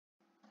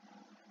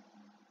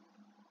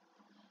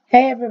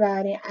Hey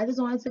everybody, I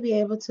just wanted to be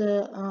able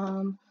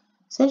to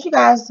send you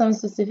guys some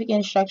specific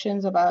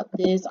instructions about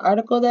this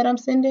article that I'm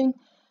sending.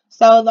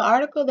 So the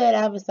article that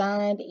I've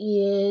assigned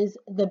is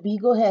The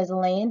Beagle Has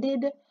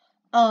Landed.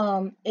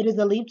 It is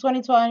a LEAP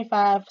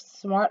 2025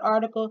 SMART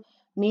article,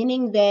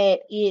 meaning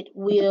that it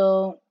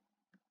will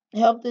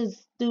help the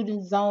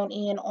students zone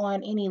in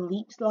on any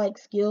LEAPS-like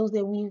skills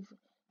that we've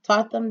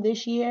taught them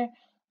this year.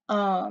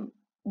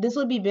 This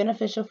would be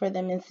beneficial for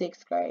them in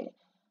 6th grade.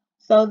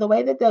 So the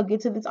way that they'll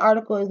get to this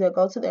article is they'll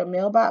go to their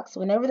mailbox.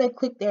 Whenever they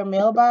click their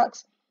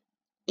mailbox,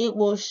 it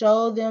will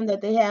show them that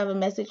they have a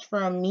message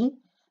from me,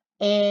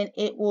 and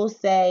it will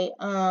say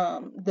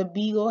the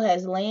Beagle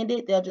has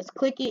landed. They'll just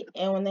click it,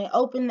 and when they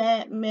open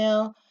that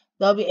mail,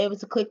 they'll be able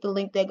to click the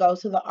link that goes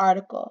to the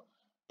article.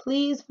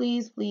 Please,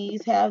 please,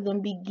 please have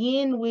them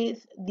begin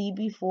with the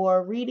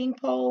before reading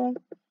poll.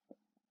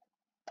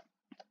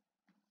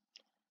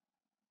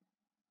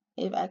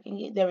 If I can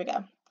get, there we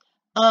go.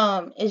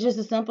 It's just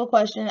a simple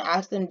question.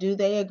 Ask them, do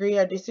they agree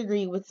or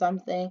disagree with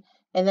something?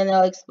 And then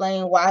they'll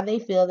explain why they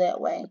feel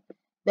that way.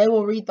 They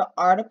will read the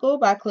article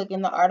by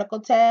clicking the article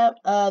tab.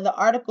 The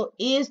article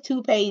is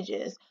 2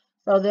 pages,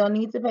 so they'll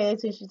need to pay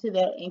attention to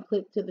that and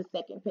click to the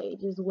second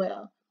page as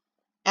well.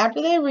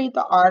 After they read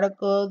the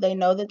article, they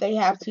know that they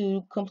have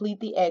to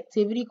complete the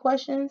activity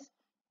questions.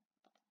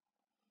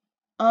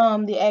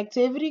 The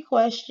activity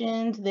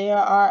questions, there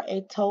are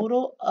a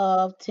total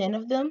of 10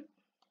 of them.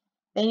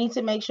 They need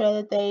to make sure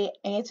that they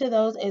answer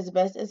those as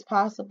best as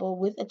possible.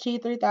 With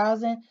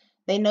Achieve3000,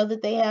 they know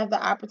that they have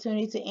the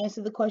opportunity to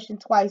answer the question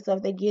twice. So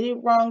if they get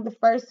it wrong the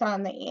first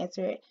time they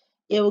answer it,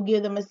 it will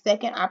give them a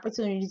second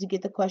opportunity to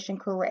get the question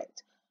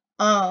correct.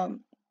 They'll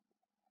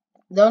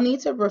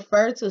need to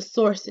refer to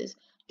sources.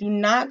 Do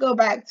not go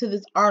back to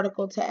this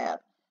article tab.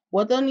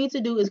 What they'll need to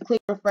do is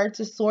click refer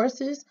to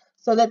sources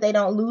so that they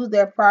don't lose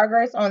their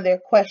progress on their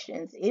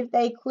questions. If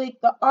they click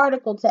the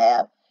article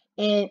tab,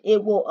 and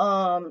it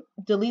will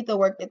delete the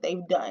work that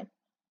they've done.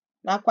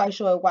 Not quite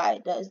sure why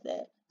it does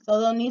that.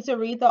 So they'll need to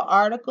read the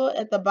article.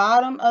 At the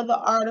bottom of the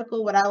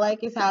article, what I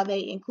like is how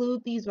they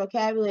include these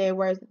vocabulary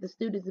words that the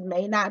students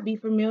may not be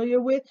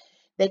familiar with.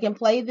 They can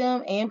play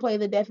them and play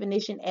the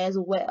definition as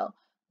well.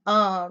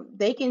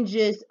 They can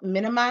just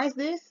minimize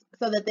this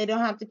so that they don't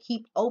have to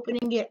keep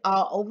opening it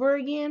all over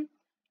again.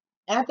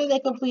 After they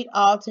complete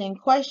all 10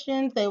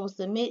 questions, they will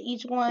submit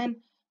each one.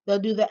 They'll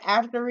do the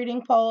after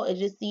reading poll. It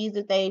just sees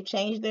if they've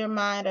changed their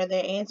mind or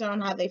their answer on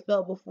how they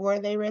felt before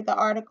they read the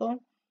article.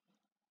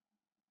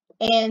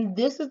 And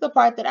this is the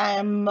part that I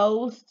am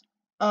most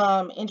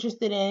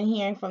interested in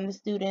hearing from the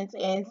students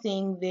and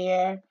seeing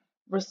their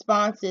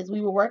responses.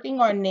 We were working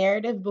on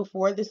narrative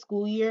before the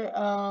school year,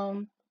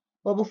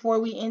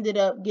 before we ended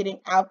up getting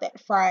out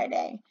that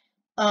Friday.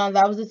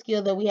 That was a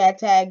skill that we had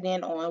tagged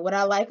in on. What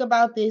I like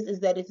about this is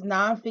that it's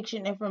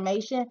nonfiction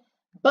information,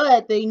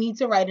 but they need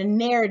to write a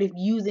narrative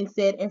using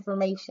said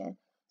information.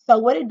 So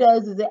what it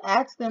does is it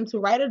asks them to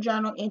write a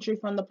journal entry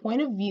from the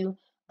point of view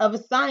of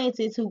a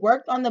scientist who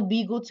worked on the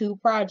Beagle 2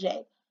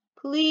 project.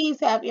 Please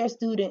have your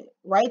student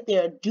right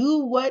there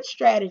do what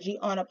strategy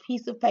on a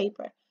piece of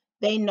paper.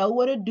 They know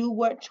what a do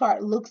what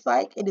chart looks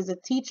like. It is a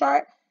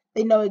T-chart.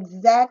 They know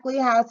exactly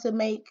how to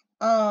make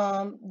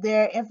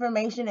their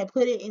information and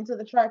put it into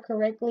the chart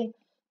correctly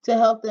to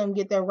help them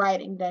get their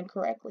writing done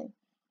correctly.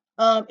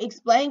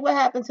 Explain what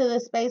happened to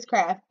the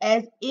spacecraft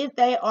as if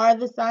they are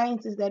the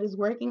scientist that is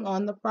working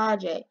on the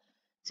project.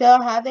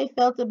 Tell how they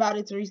felt about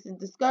its recent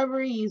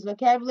discovery. Use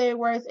vocabulary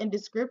words and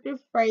descriptive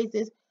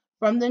phrases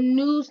from the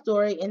news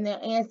story in their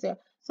answer.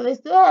 So they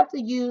still have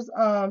to use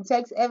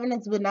text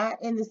evidence, but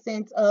not in the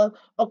sense of,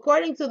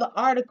 according to the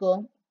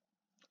article,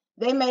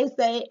 they may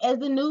say, as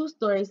the news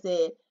story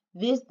said,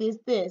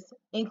 this,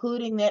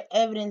 including their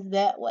evidence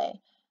that way.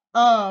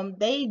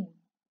 They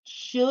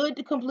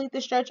should complete the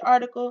stretch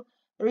article.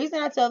 The reason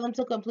I tell them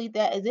to complete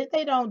that is if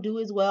they don't do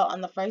as well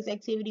on the first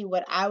activity,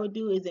 what I would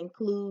do is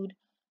include,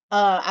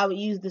 I would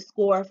use the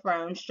score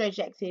from stretch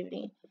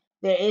activity.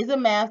 There is a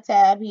math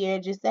tab here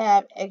just to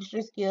have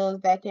extra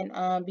skills that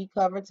can be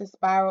covered to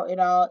spiral it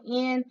all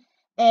in.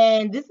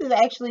 And this is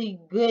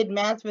actually good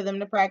math for them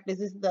to practice.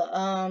 This is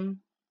the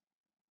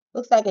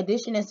looks like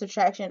addition and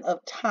subtraction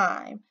of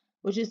time,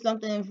 which is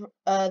something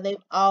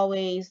they've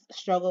always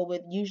struggled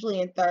with, usually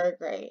in 3rd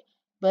grade.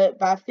 But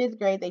by 5th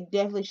grade, they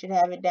definitely should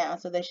have it down,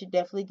 so they should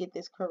definitely get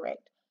this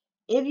correct.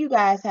 If you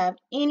guys have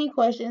any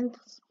questions,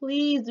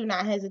 please do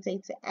not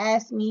hesitate to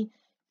ask me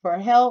for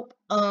help.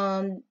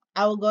 I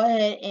will go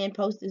ahead and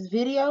post this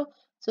video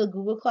to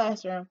Google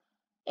Classroom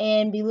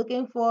and be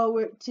looking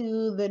forward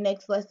to the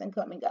next lesson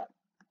coming up.